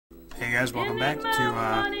Alright guys, welcome back to,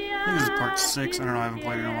 I think this is part 6, I don't know, I haven't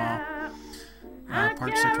played it in a while.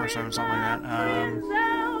 Part 6 or 7, something like that.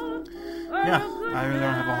 Yeah, I really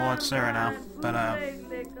don't have a whole lot to say right now, but,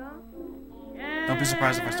 don't be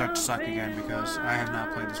surprised if I start to suck again, because I have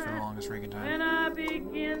not played this for the longest freaking time.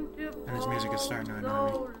 And this music is starting to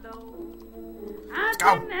annoy me. Let's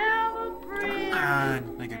go! Come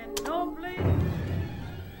on! Thank you.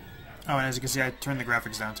 Oh, and as you can see, I turned the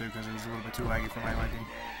graphics down too, because it was a little bit too laggy for my liking.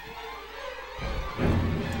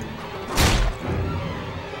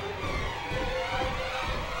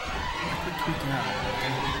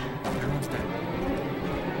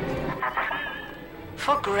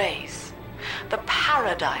 For Grace, the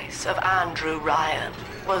paradise of Andrew Ryan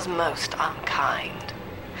was most unkind.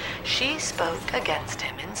 She spoke against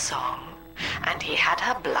him in song, and he had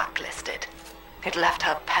her blacklisted. It left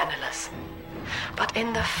her penniless. But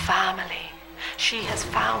in the family, she has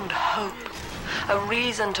found hope, a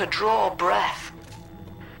reason to draw breath.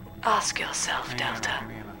 Ask yourself, Delta,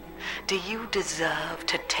 do you deserve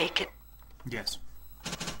to take it? Yes.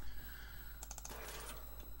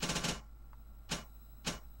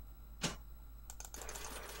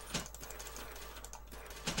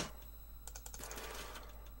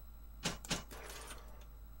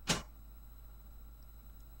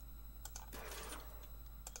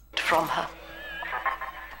 From her.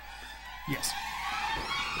 Yes.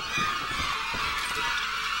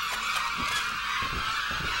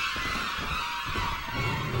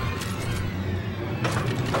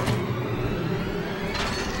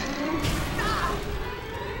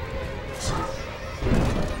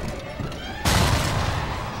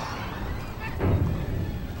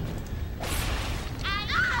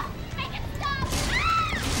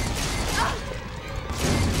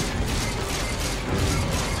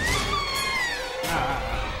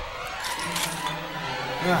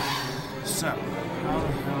 So, how the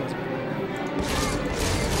hell is it?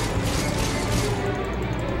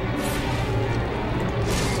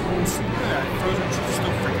 Oh, see that? Frozen is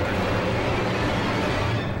still freaking.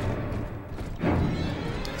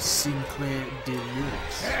 Sinclair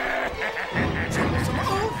Deluxe.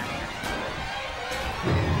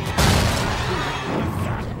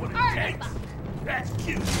 That's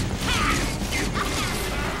cute.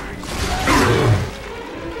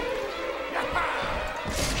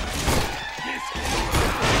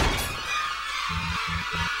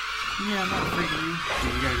 Yeah, I'm not afraid of you.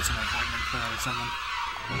 Yeah, you gotta get some appointment for that or something.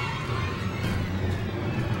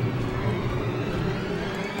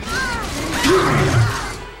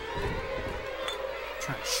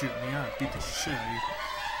 Trying to shoot me out, beat the shit out of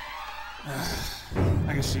you.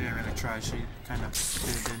 I guess she didn't really try, she kind of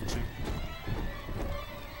did, didn't she?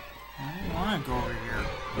 I don't want to go over here.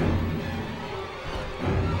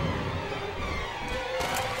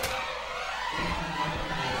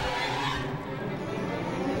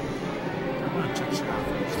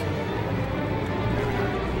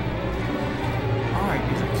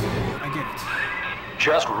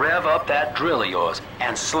 Just rev up that drill of yours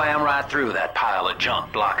and slam right through that pile of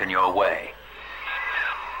junk blocking your way.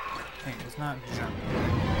 Hey, it's not junk.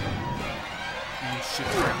 And shit.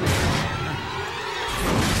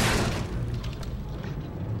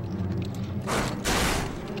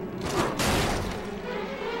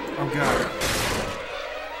 Oh god.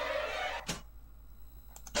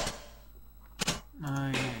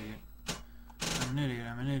 I'm an idiot.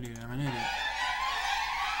 I'm an idiot. I'm an idiot.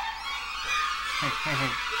 Hey, hey,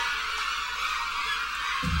 hey.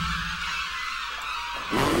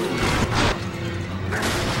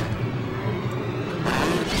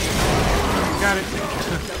 Got it.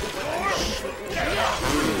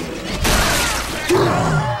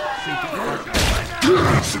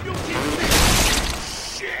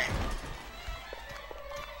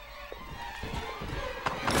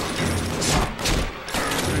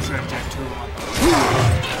 Pretty sure I've jacked 2 on.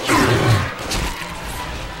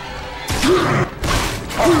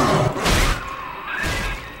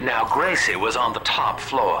 Now, Gracie was on the top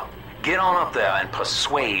floor. Get on up there and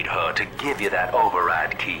persuade her to give you that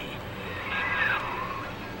override key.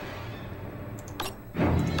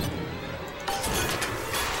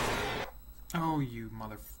 Oh, you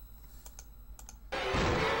mother...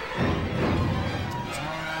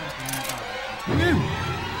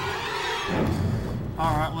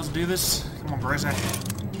 Alright, let's do this. Come on, Gracie.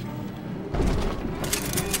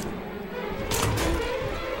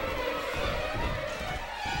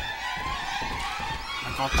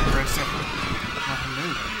 Got to Gracie. Nothing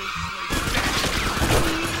new there.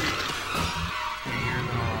 Yeah, your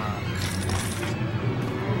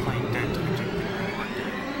little, plain dead tangent thing really worked.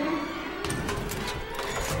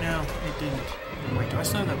 No, it didn't. Wait, do I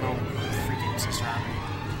still have that little freaking sister on me?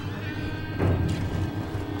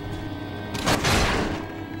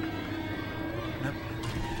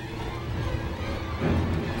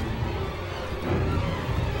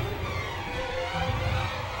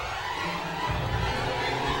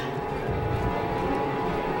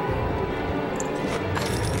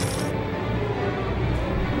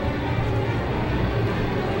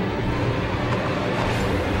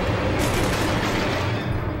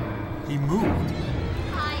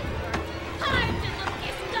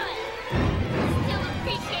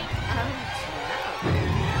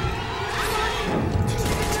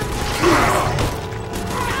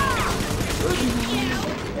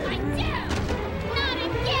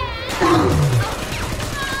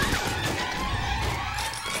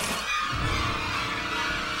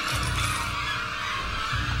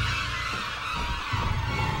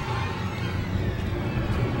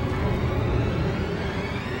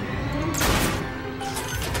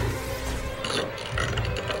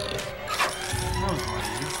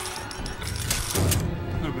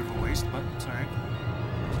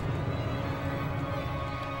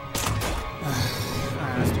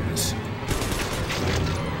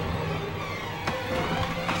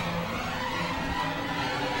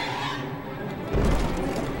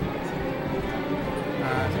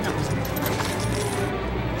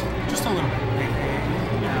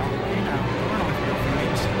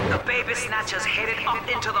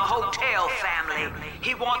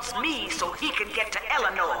 He wants me so he can get to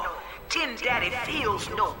Eleanor. Tin Daddy feels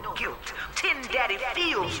no guilt. Tin Daddy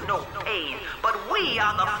feels no pain. But we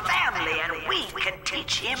are the family and we can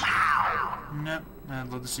teach him how. Nope, I'd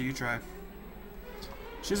love to see you try.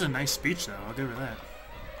 She has a nice speech, though. I'll give her that.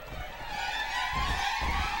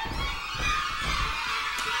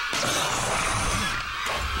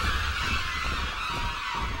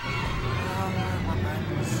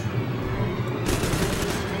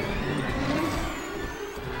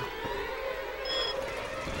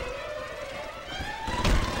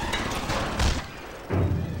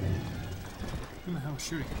 Who the hell is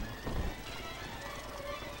shooting at me?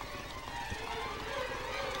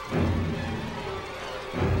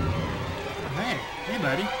 Hey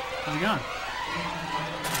buddy, how's it going?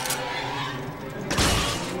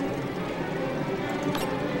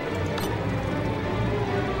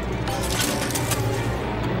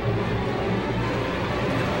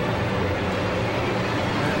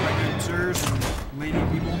 My good sirs and lady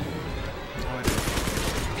people. Oh, I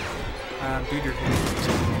did. Dude, you're hitting me.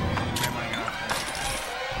 I'm running out.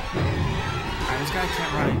 Alright, this guy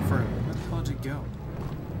can't run any further. Where the hell did he go?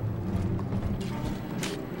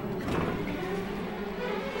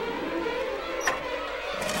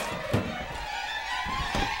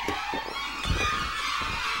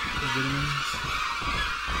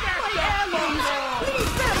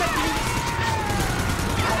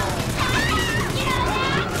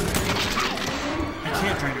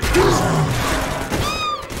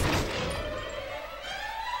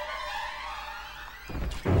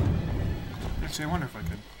 Actually, I wonder if I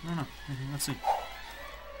could. I don't know. Let's see.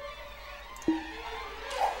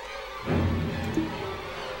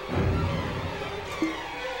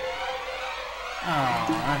 Oh,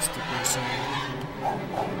 that's depressing.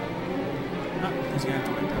 Oh, he's gonna have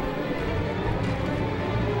to wait then.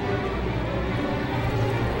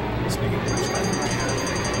 Speaking of which, I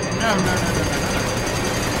no.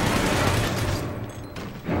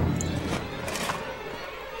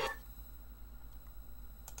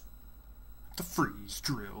 The freeze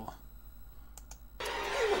drill.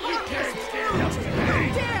 You can't stand us today!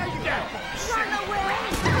 How dare you! Run away!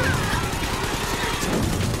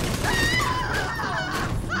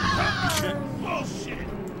 Shit. Bullshit!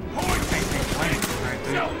 Right,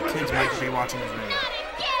 the kids might be watching this video.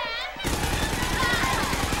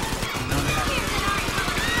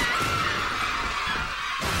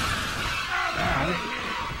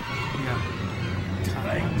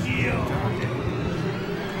 Thank you!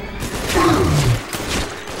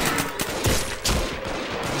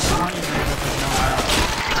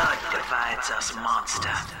 Blood divides us, monster.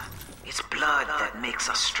 It's blood that makes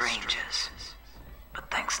us strangers. But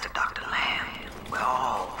thanks to Dr. Lamb, we're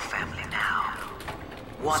all family now.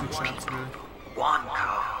 One people, one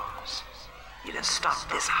cause. You can stop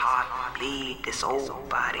this heart, bleed this old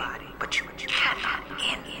body, but you cannot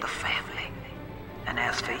end the family. And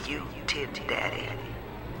as for you, Tin Daddy,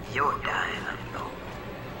 you're dying alone.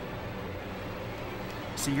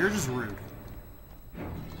 See, you're just rude.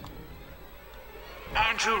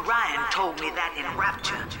 Andrew Ryan told me that in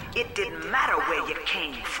Rapture, it didn't matter where you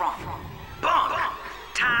came from. Bunk!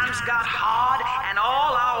 Times got hard and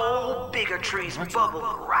all our old bigotries bubbled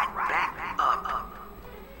right back up.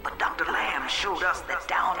 But Dr. Lamb showed us that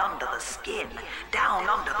down under the skin, down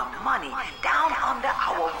under the money, down under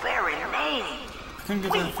our very name, Couldn't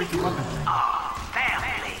get that freaking weapon. are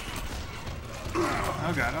family.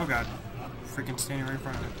 Oh god. Freaking standing right in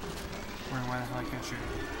front of it. Wondering why the hell I can't shoot.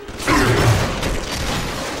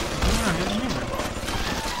 Oh, hit me,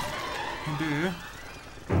 can do.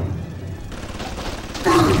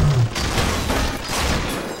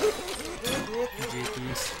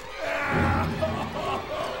 Jeepies.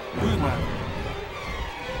 Who's left?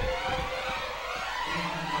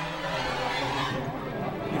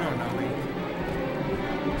 You don't know me.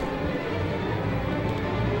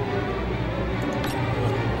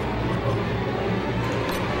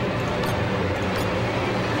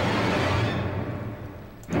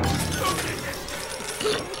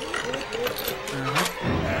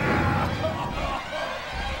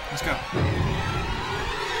 Let's go.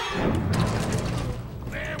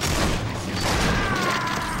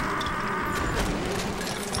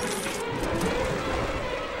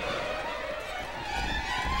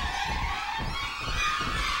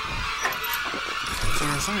 So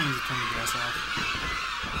somebody needs to turn the gas off.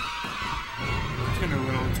 It's getting a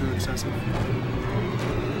little too excessive.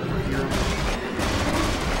 Right here.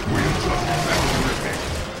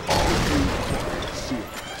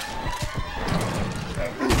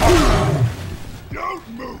 Don't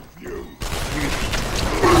move, you!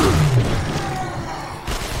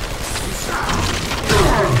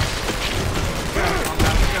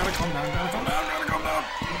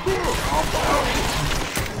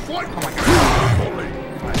 quite Oh my god.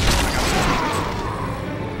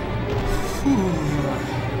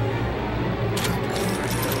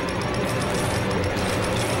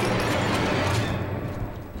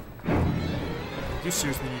 You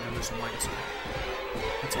seriously need to lose some weight, sir.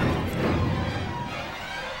 That's uncomfortable.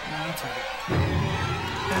 No, that's alright.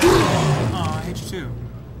 Aw, I hate you too.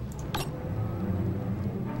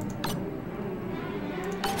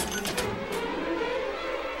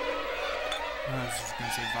 I was just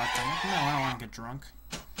gonna say vodka. No, I don't want to get drunk.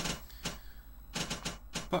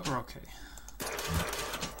 But we're okay.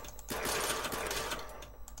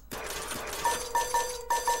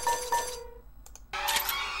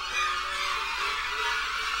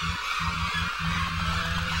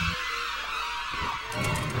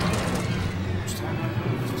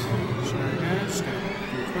 Sorry guys, just gotta do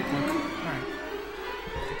a quick look. Alright.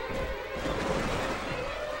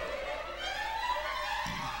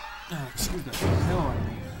 Oh, excuse the hell out of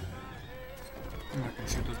me. I'm not gonna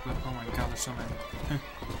shoot those, but oh my god, there's so many.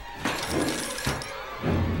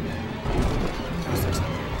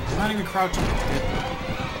 I'm not even crouching.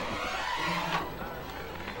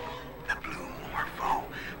 The blue morpho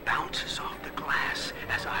bounces off the glass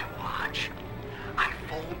as I watch. I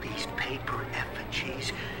fold these paper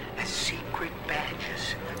effigies as secret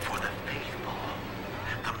badges for the faithful.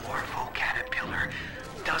 The morpho caterpillar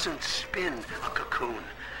doesn't spin a cocoon.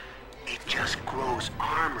 It just grows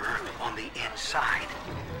armor on the inside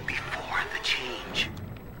before the change.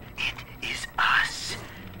 It is us.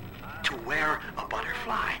 To wear a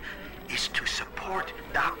butterfly is to support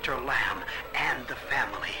Dr. Lamb and the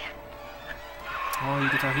family. Oh, you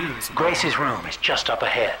can tell he is. Gracie's room is just up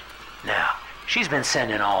ahead. Now, she's been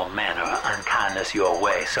sending all manner of unkindness your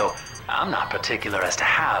way, so I'm not particular as to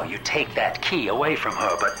how you take that key away from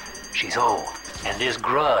her, but she's old, and this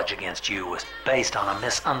grudge against you was based on a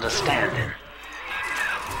misunderstanding.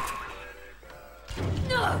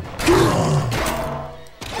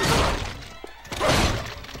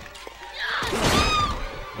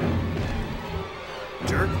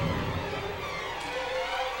 Jerk.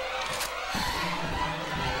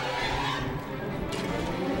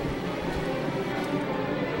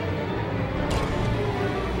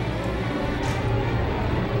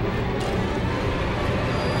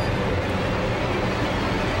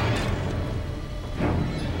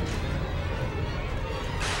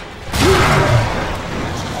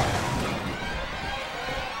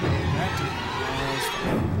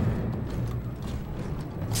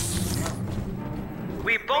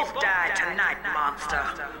 We both died tonight, monster.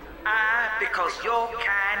 I, because your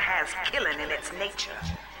kind has killing in its nature.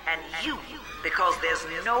 And you, because there's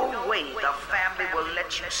no way the family will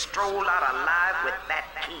let you stroll out alive with that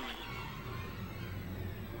key.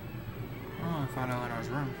 Oh, I found Eleanor's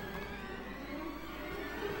room.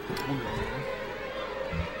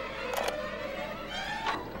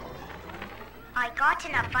 I got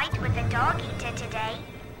in a fight with a dog eater today.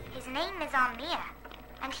 His name is Amir,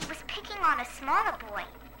 and he was picking on a smaller boy.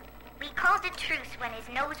 We called a truce when his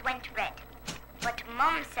nose went red. But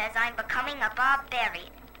Mum says I'm becoming a barbarian.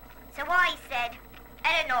 So I said,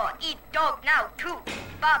 Eleanor, eat dog now too.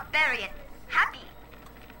 Barbarian. Happy.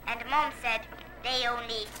 And Mum said, they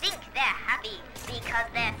only think they're happy because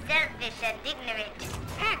they're selfish and ignorant.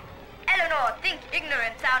 Eleanor, think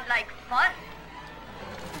ignorant sound like fun.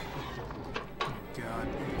 God.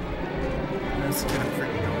 That's kind of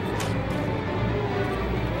freaking out.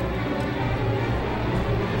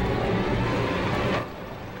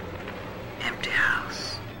 Empty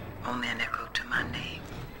house. Only an echo to my name.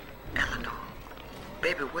 Eleanor.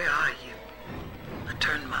 Baby, where are you? I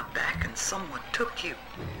turned my back and someone took you.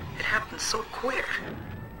 It happened so quick.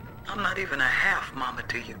 I'm not even a half mama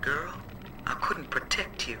to you, girl. I couldn't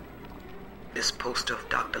protect you. This poster of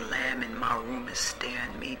Dr. Lamb in my room is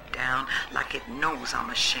staring me down like it knows I'm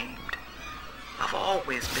ashamed. I've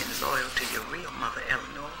always been loyal to your real mother,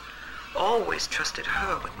 Eleanor. Always trusted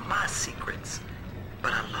her with my secrets.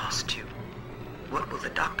 But I lost you. What will the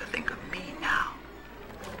doctor think of me now?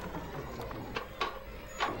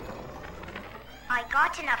 I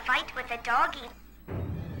got in a fight with a doggy.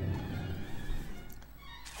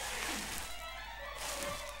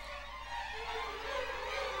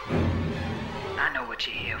 I know what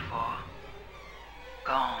you're here for.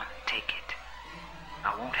 Go on, take it.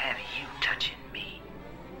 I won't have you touching me.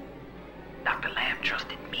 Dr. Lamb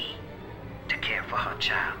trusted me to care for her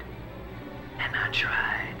child. And I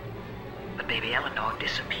tried. But baby Eleanor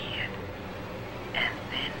disappeared. And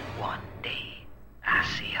then one day, I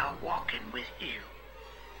see her walking with you,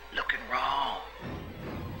 looking wrong.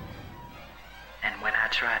 And when I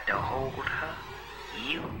tried to hold her,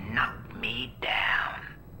 you knocked me down.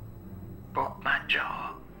 Broke my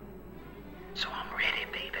jaw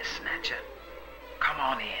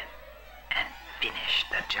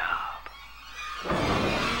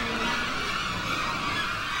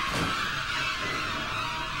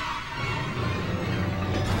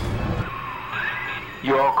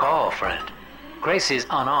Your call, friend. Grace is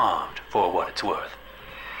unarmed, for what it's worth.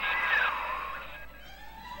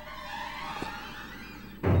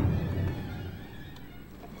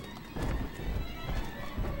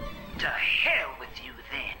 To hell with you,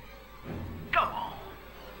 then. Go on.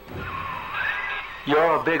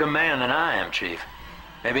 You're a bigger man than I am, Chief.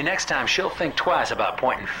 Maybe next time she'll think twice about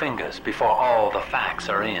pointing fingers before all the facts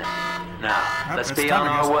are in. Now, let's be on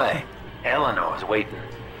our way. Eleanor's waiting.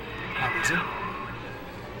 Obviously.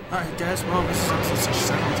 Alright guys, well this is episode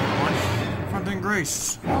 7 Confronting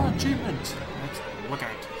Grace. Oh, achievement. Let's look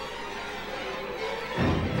at it.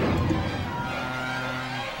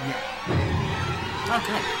 Yeah.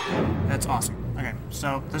 Okay. That's awesome. Okay,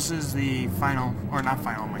 so this is the final, or not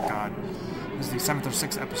final, oh my god. This is the 7th of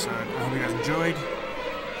 6th episode. I hope you guys enjoyed.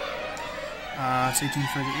 Stay tuned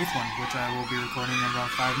for the 8th one, which I will be recording in about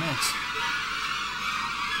 5 minutes.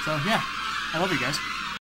 So yeah, I love you guys.